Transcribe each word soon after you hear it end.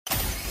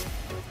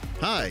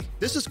Hi,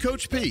 this is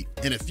Coach Pete,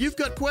 and if you've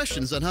got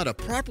questions on how to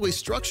properly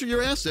structure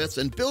your assets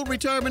and build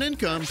retirement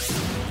income,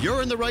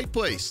 you're in the right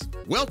place.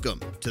 Welcome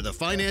to the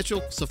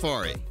Financial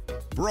Safari.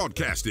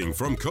 Broadcasting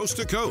from coast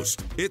to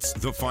coast, it's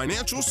the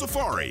Financial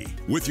Safari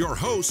with your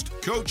host,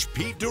 Coach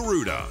Pete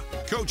D'Arruda.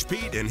 Coach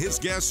Pete and his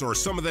guests are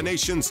some of the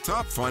nation's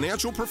top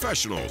financial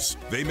professionals.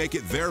 They make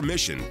it their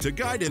mission to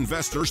guide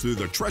investors through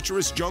the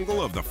treacherous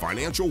jungle of the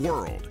financial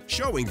world,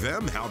 showing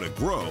them how to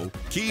grow,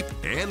 keep,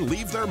 and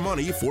leave their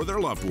money for their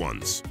loved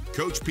ones.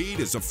 Coach Pete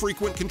is a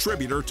frequent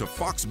contributor to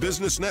Fox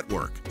Business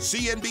Network,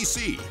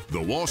 CNBC,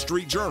 The Wall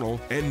Street Journal,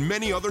 and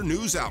many other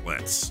news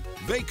outlets.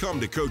 They come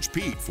to Coach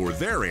Pete for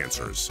their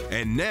answers,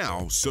 and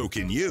now so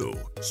can you.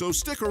 So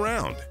stick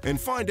around and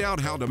find out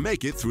how to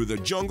make it through the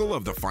jungle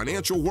of the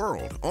financial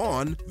world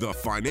on the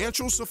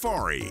Financial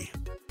Safari.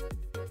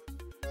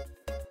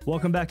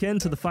 Welcome back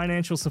into the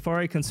Financial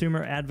Safari.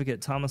 Consumer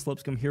advocate Thomas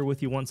Lipscomb here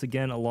with you once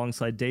again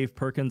alongside Dave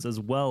Perkins, as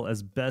well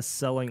as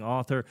best-selling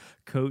author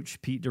Coach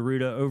Pete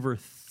D'Arruda. Over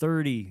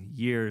 30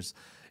 years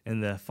in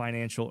the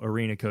financial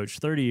arena, Coach.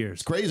 30 years.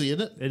 It's crazy,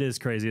 isn't it? It is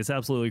crazy. It's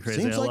absolutely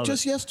crazy. Seems like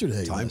just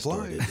yesterday. Time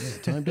flies.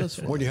 Yeah, time does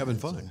fly. When you're having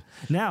fun.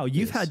 Now,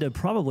 you've had to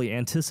probably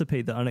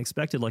anticipate the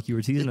unexpected, like you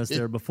were teasing us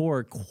there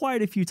before,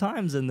 quite a few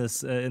times in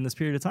this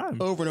period of time.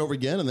 Over and over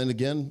again, and then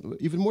again,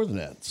 even more than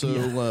that. So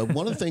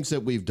one of the things that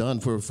we've done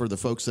for the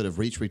folks that have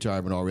reached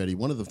retirement already,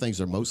 one of the things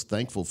they're most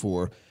thankful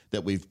for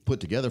that we've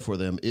put together for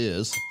them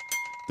is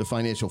the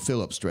financial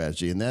fill-up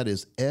strategy, and that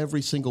is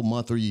every single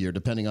month or year,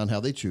 depending on how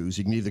they choose.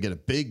 You can either get a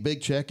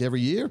big check every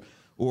year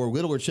or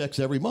littler checks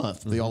every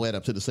month. They all add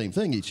up to the same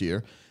thing each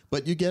year,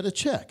 but you get a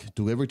check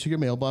delivered to your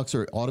mailbox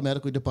or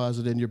automatically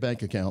deposited in your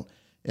bank account,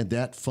 and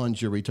that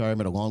funds your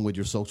retirement along with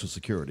your Social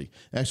Security.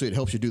 Actually, it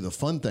helps you do the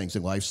fun things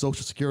in life.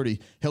 Social Security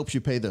helps you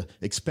pay the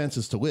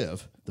expenses to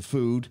live, the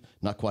food,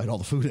 not quite all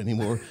the food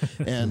anymore,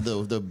 and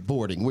the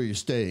boarding, where you're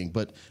staying.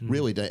 But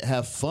really, to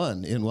have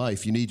fun in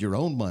life, you need your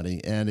own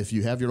money. And if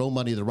you have your own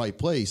money in the right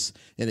place,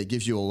 and it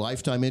gives you a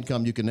lifetime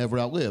income you can never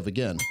outlive,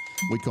 again,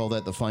 we call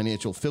that the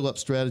financial fill-up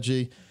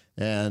strategy.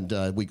 And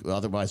we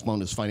otherwise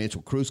known as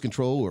financial cruise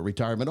control or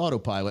retirement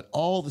autopilot,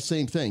 all the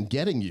same thing,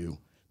 getting you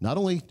not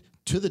only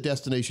to the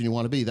destination you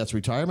want to be, that's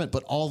retirement,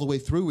 but all the way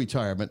through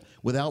retirement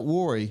without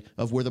worry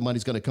of where the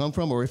money's going to come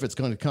from or if it's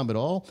going to come at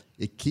all.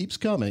 It keeps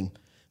coming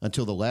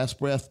until the last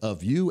breath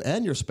of you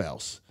and your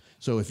spouse.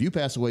 So if you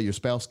pass away, your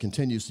spouse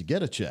continues to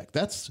get a check.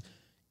 That's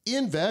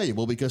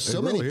invaluable because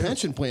so many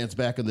pension plans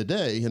back in the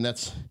day, and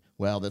that's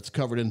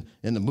covered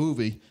in the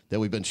movie that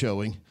we've been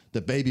showing,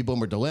 the baby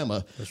boomer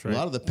dilemma. That's right. A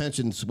lot of the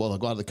pensions, a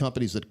lot of the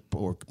companies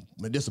or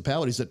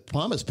municipalities that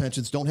promise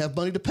pensions don't have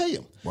money to pay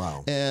them.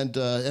 Wow. And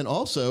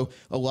also,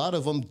 a lot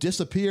of them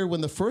disappear when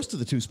the first of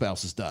the two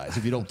spouses dies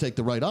if you don't take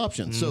the right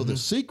option. So the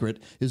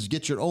secret is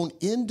get your own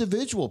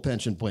individual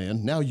pension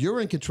plan. Now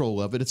you're in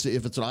control of it.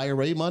 If it's an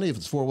IRA money, if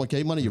it's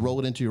 401k money, you roll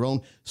it into your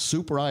own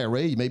super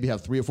IRA. You maybe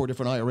have 3 or 4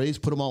 different IRAs,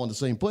 put them all in the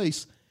same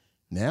place.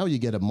 Now you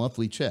get a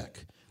monthly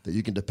check that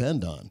you can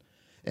depend on.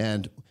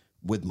 And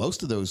with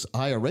most of those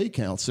IRA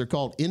accounts, they're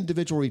called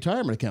individual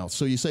retirement accounts.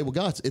 So you say, well,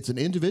 God, it's an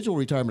individual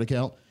retirement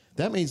account.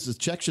 That means the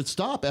check should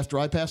stop after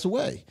I pass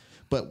away.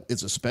 But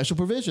it's a special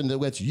provision that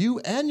lets you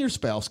and your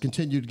spouse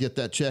continue to get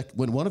that check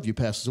when one of you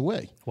passes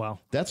away. Wow.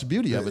 That's the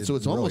beauty of it. So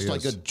it's really almost is.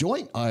 like a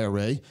joint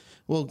IRA.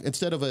 Well,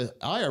 instead of an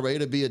IRA,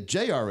 it'd be a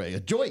JRA,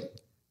 a joint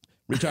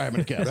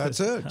retirement account.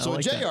 That's it. So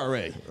like a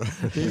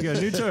JRA. There you go.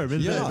 New term.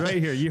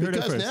 Right here. You heard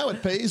it Because first. now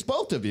it pays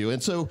both of you.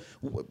 And so,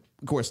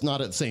 of course, not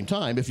at the same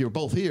time. If you're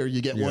both here,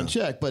 you get one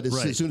check. But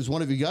as soon as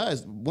one of you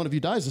dies,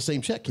 the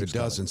same check keeps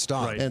coming. It doesn't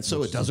stop. Right. And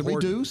so it doesn't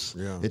reduce.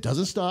 Yeah. It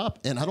doesn't stop.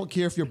 And I don't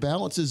care if your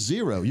balance is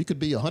zero. You could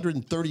be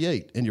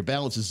 138 and your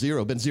balance is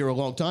zero. Been zero a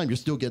long time. You're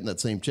still getting that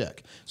same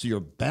check. So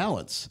your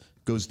balance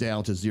goes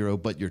down to zero,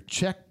 but your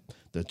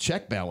the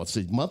check balance,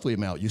 the monthly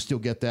amount, you still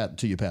get that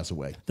until you pass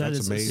away. That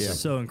That's is amazing.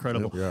 so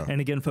incredible. Yeah. And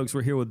again, folks,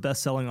 we're here with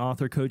best-selling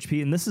author Coach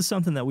Pete, and this is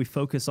something that we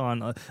focus on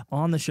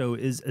the show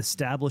is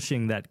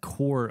establishing that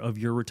core of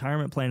your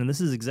retirement plan. And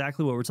this is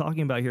exactly what we're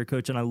talking about here,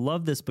 Coach. And I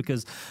love this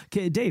because,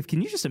 Dave,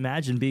 can you just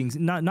imagine being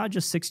not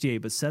just 68,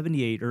 but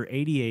 78 or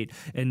 88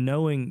 and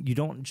knowing you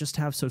don't just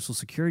have Social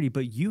Security,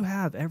 but you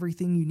have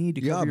everything you need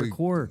to cover your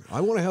core.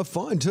 I want to have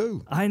fun,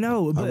 too. I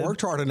know. But, I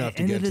worked hard enough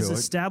to get to it. And it is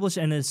established,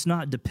 and it's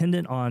not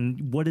dependent on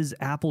what is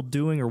Apple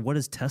doing or what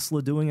is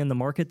Tesla doing in the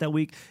market that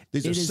week.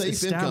 These are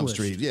safe income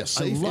streams. Yes,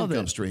 safe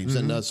income streams.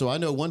 Mm-hmm. And so I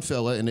know one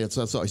fella, and he's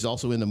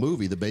also in the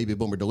movie, The Baby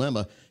Boomer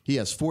Dilemma. He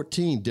has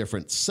 14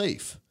 different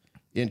safe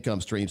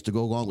income streams to go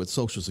along with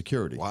Social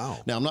Security. Wow.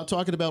 Now, I'm not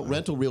talking about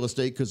rental real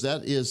estate because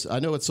that is, I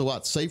know it's a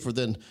lot safer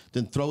than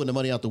throwing the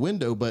money out the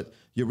window, but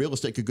your real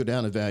estate could go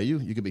down in value.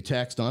 You could be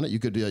taxed on it. You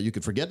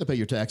could forget to pay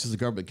your taxes. The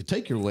government could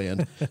take your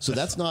land. So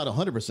that's not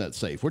 100%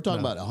 safe. We're talking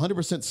about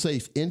 100%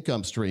 safe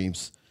income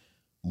streams,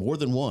 more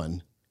than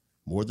one,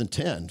 more than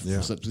 10.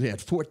 Yeah. So they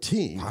had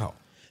 14. Wow.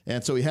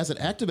 And so he hasn't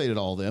activated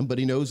all of them, but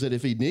he knows that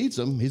if he needs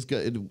them,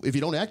 if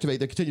you don't activate,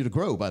 they continue to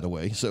grow, by the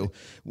way. So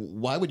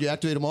why would you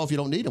activate them all if you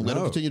don't need them? Let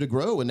them continue to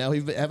grow, and now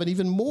he have an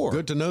even more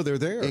good to know they're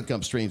there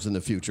income streams in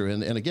the future.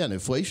 And again,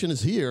 inflation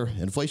is here.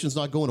 Inflation's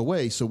not going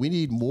away, so we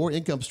need more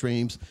income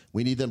streams.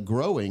 We need them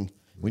growing.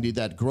 We need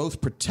that growth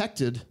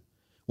protected.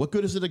 What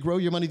good is it to grow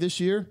your money this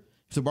year?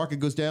 If the market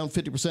goes down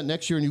 50%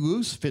 next year and you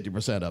lose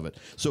 50% of it.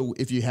 So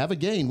if you have a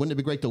gain, wouldn't it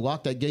be great to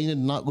lock that gain in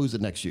and not lose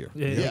it next year?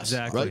 Yeah, yes,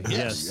 exactly. Right?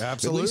 Yes.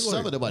 Absolutely. At least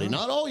some of the money.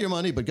 Not all your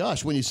money, but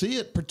gosh, when you see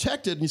it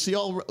protected and you see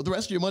all the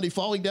rest of your money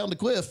falling down the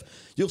cliff,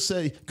 you'll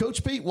say,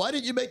 Coach Pete, why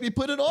didn't you make me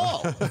put it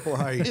all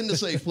in the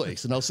safe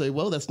place? And I'll say,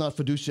 well, that's not a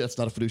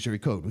fiduciary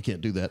code. We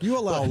can't do that. You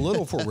allow a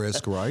little for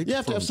risk, right? You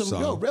have to have some.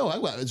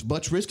 As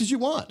much risk as you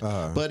want.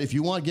 But if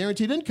you want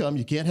guaranteed income,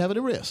 you can't have it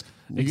at risk.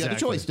 You got a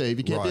choice, Dave.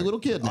 You can't be a little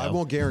kid now. I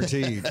want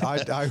guaranteed.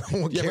 I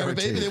want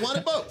guaranteed. Baby, they want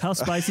it both. How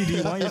spicy do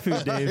you want your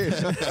food, Dave?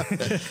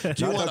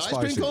 Do you want ice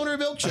cream cone or a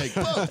milkshake?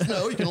 Both.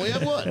 No, you can only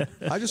have one.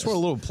 I just want a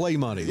little play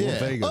money, a little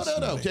Vegas. Oh,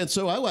 no. And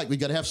so we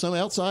got to have some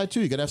outside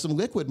too. You got to have some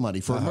liquid money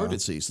for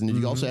emergencies. And then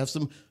you also have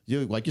some,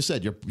 like you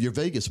said, your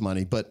Vegas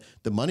money. But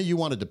the money you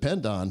want to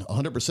depend on,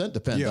 100%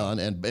 depend on,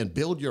 and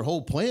build your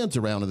whole plans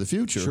around in the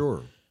future.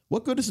 Sure.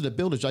 What good is it to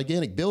build a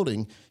gigantic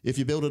building if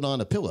you build it on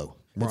a pillow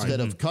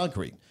instead of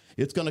concrete?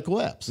 It's going to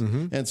collapse.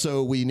 And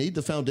so we need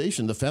the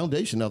foundation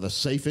of the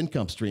safe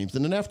income streams.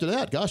 And then after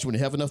that, gosh, when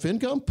you have enough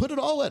income, put it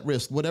all at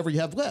risk, whatever you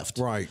have left.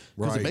 Right.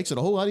 Because it makes it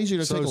a whole lot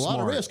easier to take a lot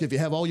of risk if you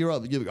have all your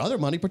other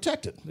money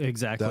protected.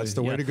 Exactly. That's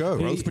the way to go.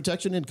 Growth,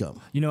 protection, income.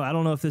 You know, I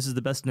don't know if this is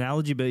the best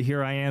analogy, but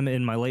here I am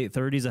in my late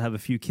 30s. I have a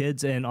few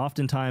kids, and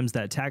oftentimes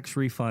that tax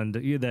refund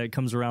that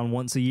comes around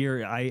once a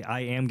year,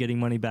 I am getting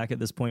money back at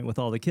this point with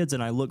all the kids,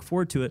 and I look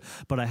forward to it,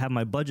 but I have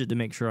my budget to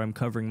make sure I'm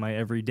covering my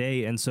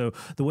everyday. And so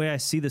the way I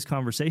see this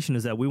conversation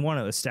is that we want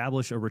to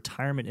establish a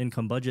retirement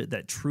income budget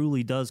that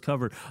truly does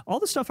cover all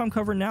the stuff I'm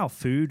covering now: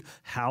 food,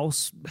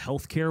 house,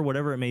 healthcare,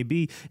 whatever it may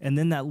be. And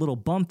then that little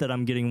bump that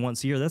I'm getting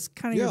once a year, that's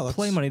kind of your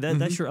play money.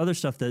 That's your other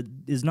stuff that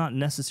is not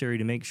necessary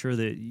to make sure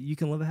that you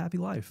can live a happy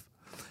life.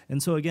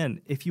 And so, again,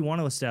 if you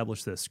want to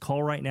establish this,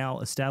 call right now,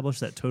 establish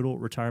that total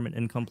retirement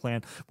income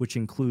plan, which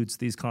includes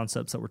these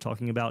concepts that we're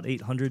talking about.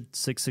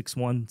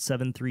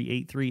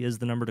 800-661-7383 is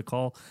the number to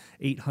call,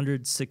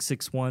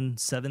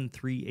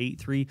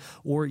 800-661-7383,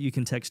 or you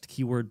can text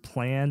keyword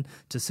plan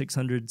to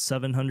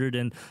 600-700.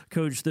 And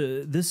Coach,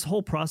 this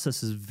whole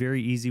process is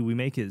very easy. We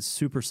make it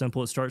super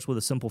simple. It starts with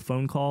a simple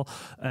phone call.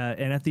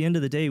 And at the end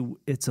of the day,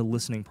 it's a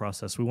listening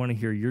process. We want to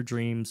hear your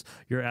dreams,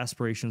 your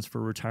aspirations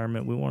for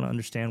retirement. We want to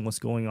understand what's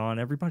going on.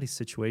 Everybody's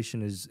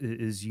situation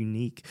is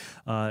unique,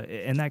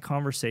 and that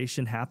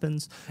conversation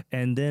happens.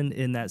 And then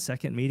in that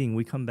second meeting,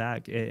 we come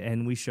back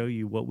and we show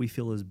you what we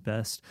feel is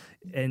best,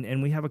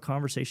 and we have a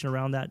conversation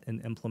around that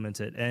and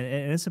implement it.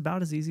 And it's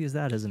about as easy as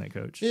that, isn't it,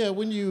 Coach? Yeah.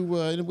 When you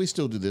and we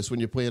still do this when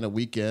you're playing a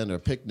weekend or a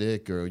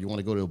picnic, or you want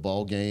to go to a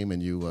ball game,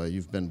 and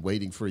you've been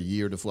waiting for a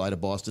year to fly to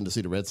Boston to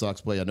see the Red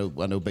Sox play. I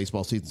know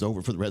baseball season's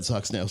over for the Red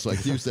Sox now, so I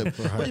can use them.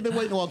 But you've been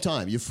waiting a long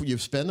time. You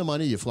spend the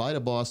money, you fly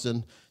to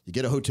Boston, you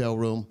get a hotel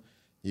room.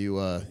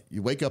 You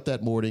wake up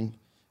that morning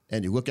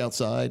and you look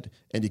outside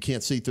and you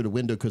can't see through the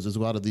window because there's a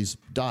lot of these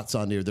dots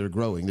on there that are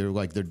growing.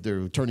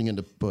 They're turning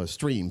into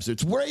streams.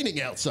 It's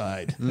raining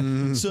outside.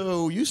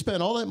 So you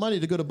spend all that money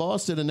to go to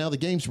Boston, and now the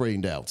game's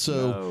rained out.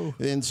 So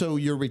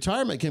your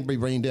retirement can be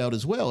rained out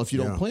as well if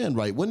you don't plan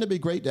right. Wouldn't it be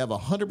great to have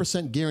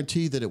 100%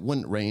 guarantee that it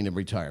wouldn't rain in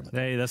retirement?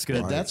 Hey, that's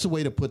good. That's the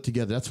way to put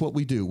together. That's what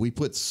we do. We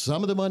put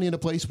some of the money in a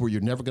place where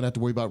you're never going to have to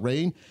worry about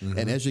rain.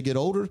 And as you get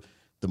older,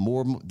 the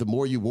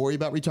more you worry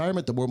about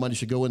retirement, the more money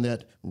should go in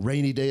that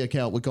rainy day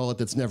account, we call it,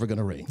 that's never going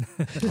to rain.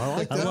 I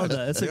like that. I love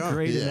that. That's a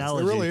great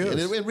analogy. It really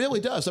is. And it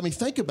really does. I mean,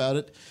 think about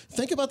it.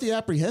 Think about the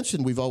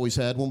apprehension we've always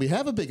had when we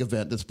have a big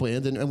event that's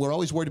planned, and we're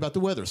always worried about the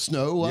weather.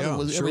 Snow,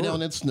 every now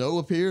and then snow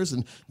appears,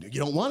 and you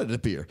don't want it to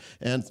appear.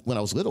 And when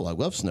I was little, I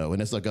loved snow.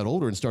 And as I got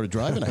older and started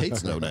driving, I hate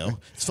snow now.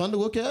 It's fun to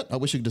look at. I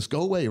wish it could just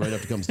go away right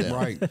after it comes down.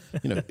 Right.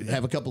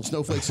 Have a couple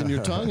snowflakes in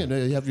your tongue, and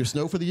you have your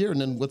snow for the year, and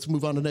then let's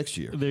move on to next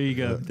year. There you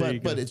go.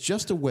 But it's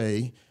just a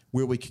way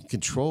where we can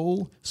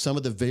control some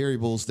of the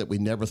variables that we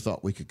never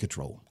thought we could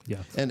control. Yeah.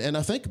 And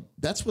I think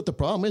that's what the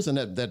problem is. And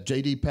that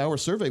J.D. Power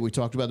survey we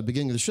talked about at the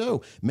beginning of the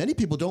show, many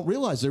people don't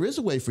realize there is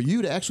a way for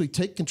you to actually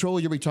take control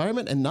of your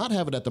retirement and not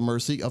have it at the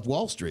mercy of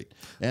Wall Street.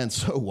 And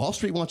so Wall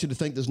Street wants you to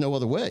think there's no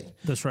other way.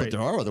 That's right. But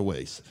there are other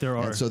ways. There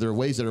are. And so there are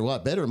ways that are a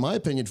lot better. In my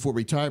opinion, for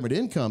retirement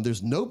income,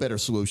 there's no better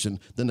solution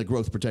than the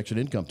growth protection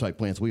income type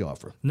plans we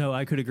offer. No,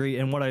 I could agree.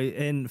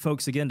 And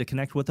folks, again, to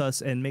connect with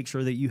us and make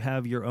sure that you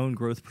have your own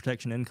growth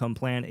protection income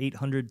plan,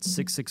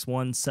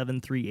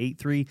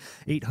 800-661-7383,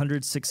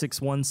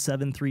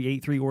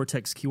 800-661-7383, or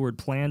text keyword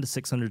plan to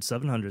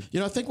 600-700. You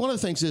know, I think one of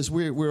the things is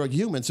we're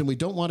humans, and we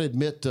don't want to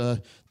admit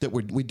that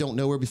we don't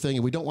know everything,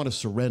 and we don't want to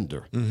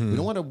surrender. We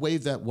don't want to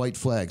wave that white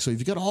flag. So if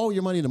you got all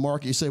your money in the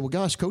market, you say, well,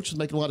 gosh, coach is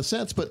making a lot of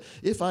sense, but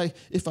if I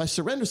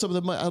surrender some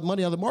of the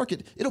money out of the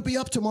market, it'll be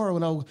up tomorrow,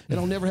 and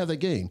I'll never have that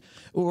gain.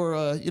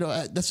 Or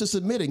that's just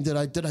admitting that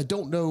I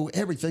don't know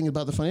everything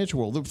about the financial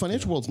world. The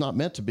financial world's not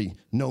meant to be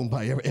known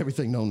by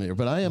everything known there.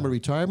 But I am a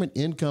retirement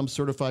income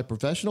certified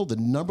professional. The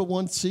number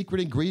one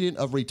secret ingredient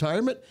of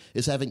retirement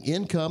is having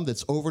income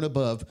that's over and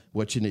above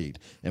what you need.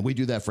 And we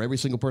do that for every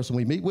single person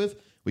we meet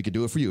with. We could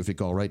do it for you if you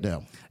call right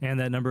now. And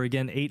that number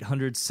again,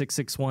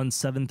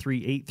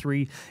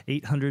 800-661-7383,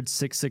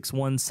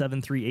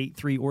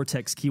 800-661-7383, or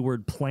text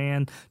keyword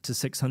plan to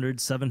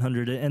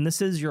 600-700. And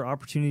this is your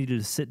opportunity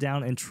to sit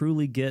down and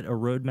truly get a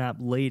roadmap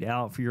laid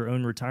out for your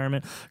own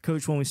retirement.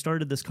 Coach, when we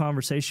started this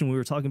conversation, we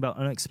were talking about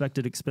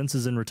unexpected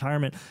expenses in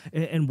retirement.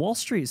 And Wall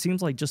Street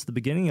seems like just the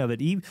beginning of it.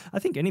 I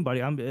think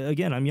anybody, I'm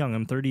young,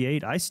 I'm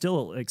 38. I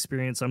still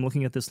experience, I'm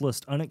looking at this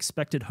list,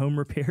 unexpected home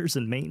repairs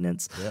and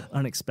maintenance,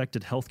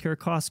 unexpected healthcare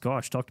costs.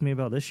 Gosh, talk to me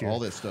about this year. All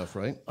this stuff,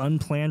 right?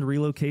 Unplanned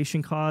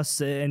relocation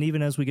costs. And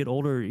even as we get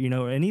older,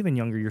 and even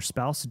younger, your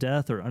spouse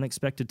death or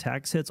unexpected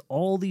tax hits,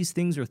 all these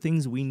things are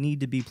things we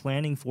need to be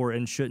planning for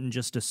and shouldn't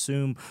just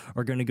assume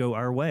are going to go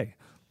our way.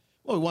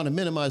 Well, we want to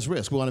minimize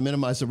risk. We want to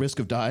minimize the risk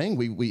of dying.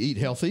 We eat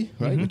healthy,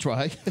 right? We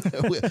try.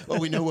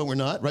 we know when we're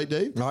not, right,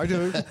 Dave? I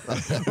do.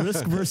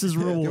 Risk versus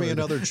reward. Give me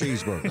another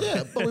cheeseburger.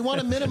 Yeah, but we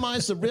want to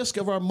minimize the risk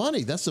of our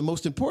money. That's the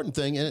most important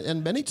thing.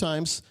 And many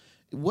times,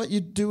 what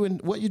you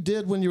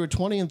did when you were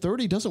 20 and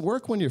 30 doesn't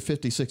work when you're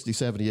 50, 60,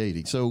 70,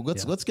 80. So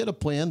let's get a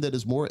plan that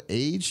is more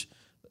age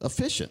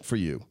efficient for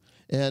you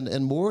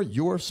and more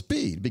your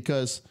speed,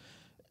 because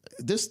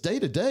this day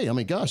to day, I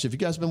mean, gosh, if you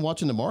guys have been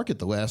watching the market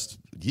the last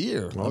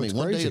year, one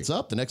day it's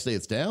up, the next day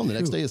it's down, the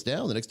next day it's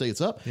down, the next day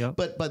it's up. Yep.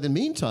 But by the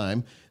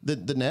meantime, the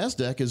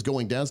NASDAQ is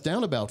going down. It's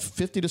down about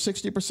 50 to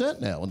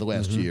 60% now in the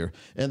last year.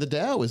 And the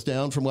Dow is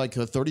down from like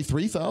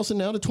 33,000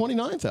 now to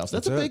 29,000.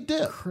 That's a big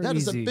dip. Crazy. That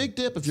is a big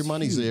dip if your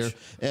money's there.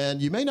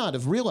 And you may not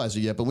have realized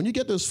it yet, but when you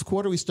get those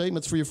quarterly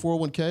statements for your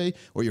 401k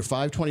or your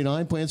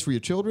 529 plans for your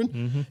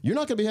children, you're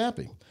not going to be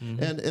happy.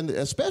 And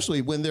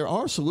especially when there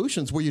are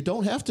solutions where you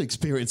don't have to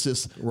experience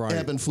this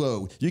ebb and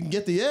flow. You can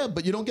get the ebb,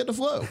 but you don't get the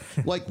flow.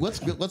 Like,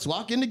 let's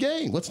lock in the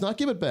gain. Let's not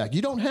give it back.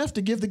 You don't have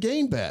to give the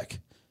gain back.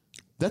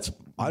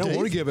 I don't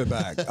want to give it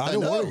back. I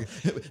don't want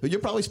to. You're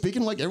probably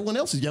speaking like everyone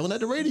else is yelling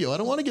at the radio. I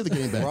don't want to give the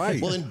game back. Right.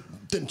 Well,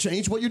 then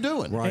change what you're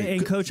doing. Right.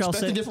 And Coach, I'll say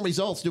expecting different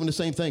results, doing the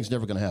same thing's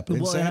never going to happen.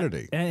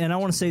 Insanity. And I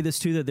want to say this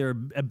too, that there are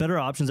better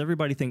options.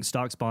 Everybody thinks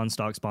stocks, bonds.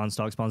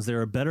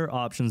 There are better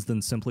options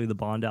than simply the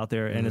bond out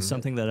there, and it's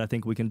something that I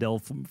think we can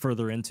delve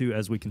further into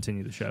as we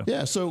continue the show.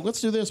 Yeah, so let's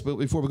do this. But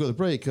before we go to the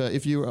break,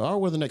 if you are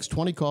one of the next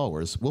 20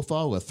 callers, we'll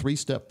follow a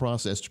 3-step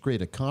process to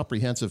create a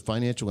comprehensive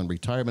financial and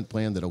retirement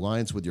plan that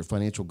aligns with your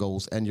financial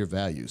goals and your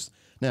values.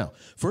 Now,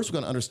 first we're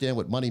going to understand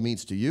what money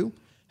means to you,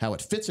 how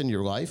it fits in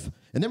your life,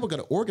 and then we're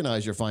going to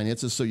organize your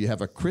finances so you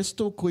have a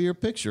crystal clear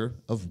picture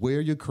of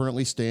where you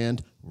currently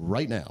stand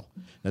right now.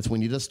 That's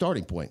when you need a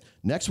starting point.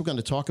 Next, we're going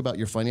to talk about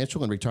your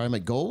financial and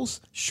retirement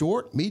goals,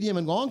 short, medium,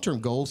 and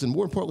long-term goals, and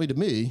more importantly to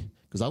me,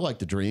 because I like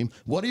to dream,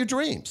 what are your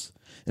dreams?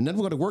 And then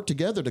we're going to work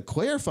together to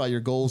clarify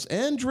your goals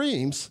and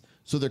dreams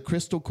so they're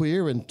crystal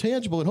clear and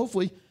tangible and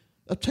hopefully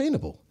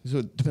obtainable. So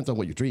it depends on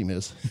what your dream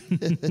is.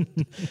 And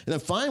then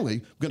finally,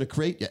 we're going to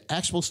create an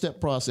actual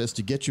step process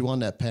to get you on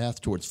that path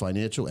towards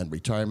financial and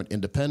retirement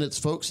independence.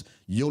 Folks,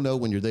 you'll know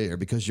when you're there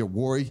because your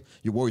worries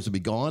will be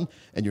gone,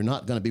 and you're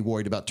not going to be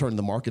worried about turning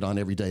the market on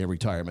every day in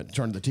retirement,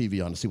 turning the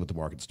TV on to see what the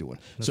market's doing.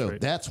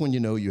 That's when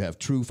you know you have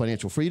true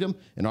financial freedom,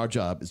 and our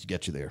job is to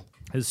get you there.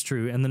 It's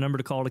true. And the number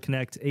to call to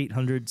connect,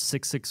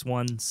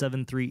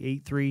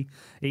 800-661-7383,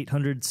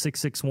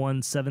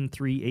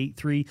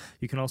 800-661-7383.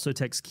 You can also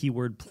text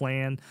keyword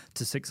plan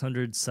to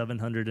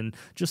 600-700. And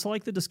just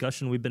like the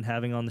discussion we've been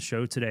having on the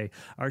show today,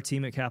 our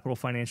team at Capital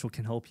Financial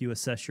can help you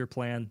assess your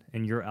plan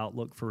and your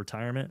outlook for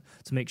retirement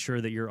to make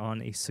sure that you're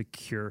on a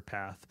secure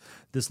path.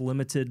 This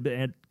limited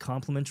and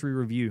complimentary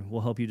review will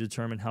help you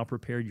determine how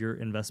prepared your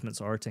investments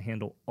are to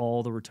handle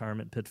all the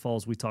retirement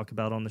pitfalls we talk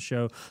about on the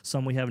show.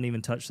 Some we haven't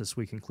even touched this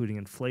week,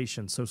 including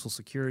inflation, Social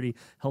Security,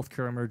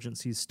 healthcare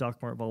emergencies, stock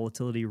market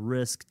volatility,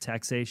 risk,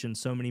 taxation,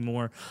 so many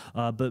more.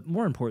 But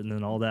more important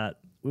than all that,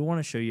 we want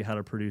to show you how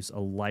to produce a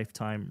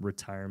lifetime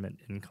retirement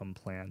income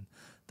plan.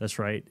 That's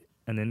right.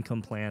 An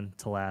income plan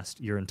to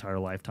last your entire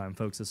lifetime,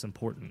 folks. It's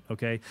important,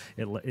 okay?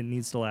 It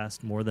needs to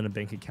last more than a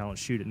bank account.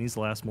 Shoot, it needs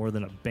to last more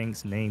than a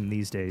bank's name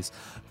these days.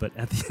 But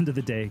at the end of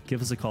the day,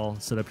 give us a call,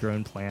 set up your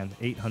own plan,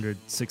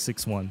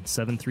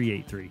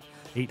 800-661-7383.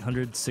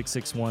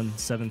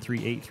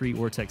 800-661-7383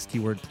 or text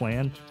keyword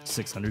plan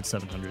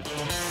 600-700.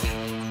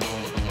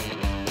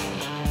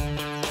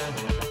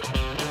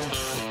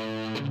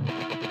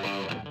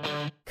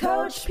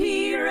 Coach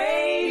P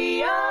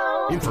Radio.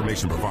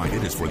 Information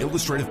provided is for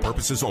illustrative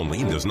purposes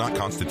only and does not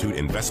constitute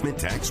investment,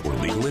 tax, or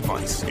legal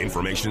advice.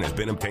 Information has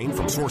been obtained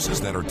from sources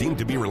that are deemed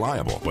to be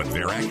reliable, but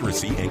their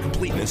accuracy and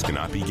completeness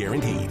cannot be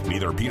guaranteed.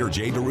 Neither Peter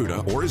J.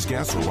 D'Arruda or his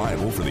guests are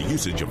liable for the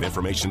usage of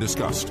information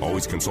discussed.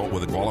 Always consult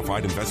with a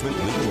qualified investment,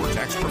 legal, or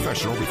tax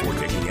professional before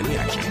taking any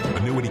action.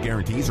 Annuity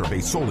guarantees are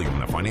based solely on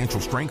the financial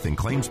strength and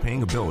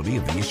claims-paying ability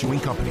of the issuing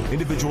company.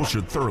 Individuals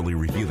should thoroughly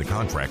review the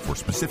contract for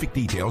specific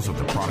details of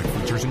the product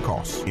features and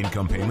costs.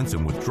 Income payments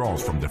and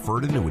withdrawals from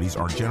deferred annuities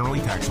are generally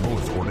taxable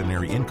as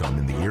ordinary income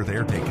in the year they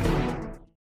are taken.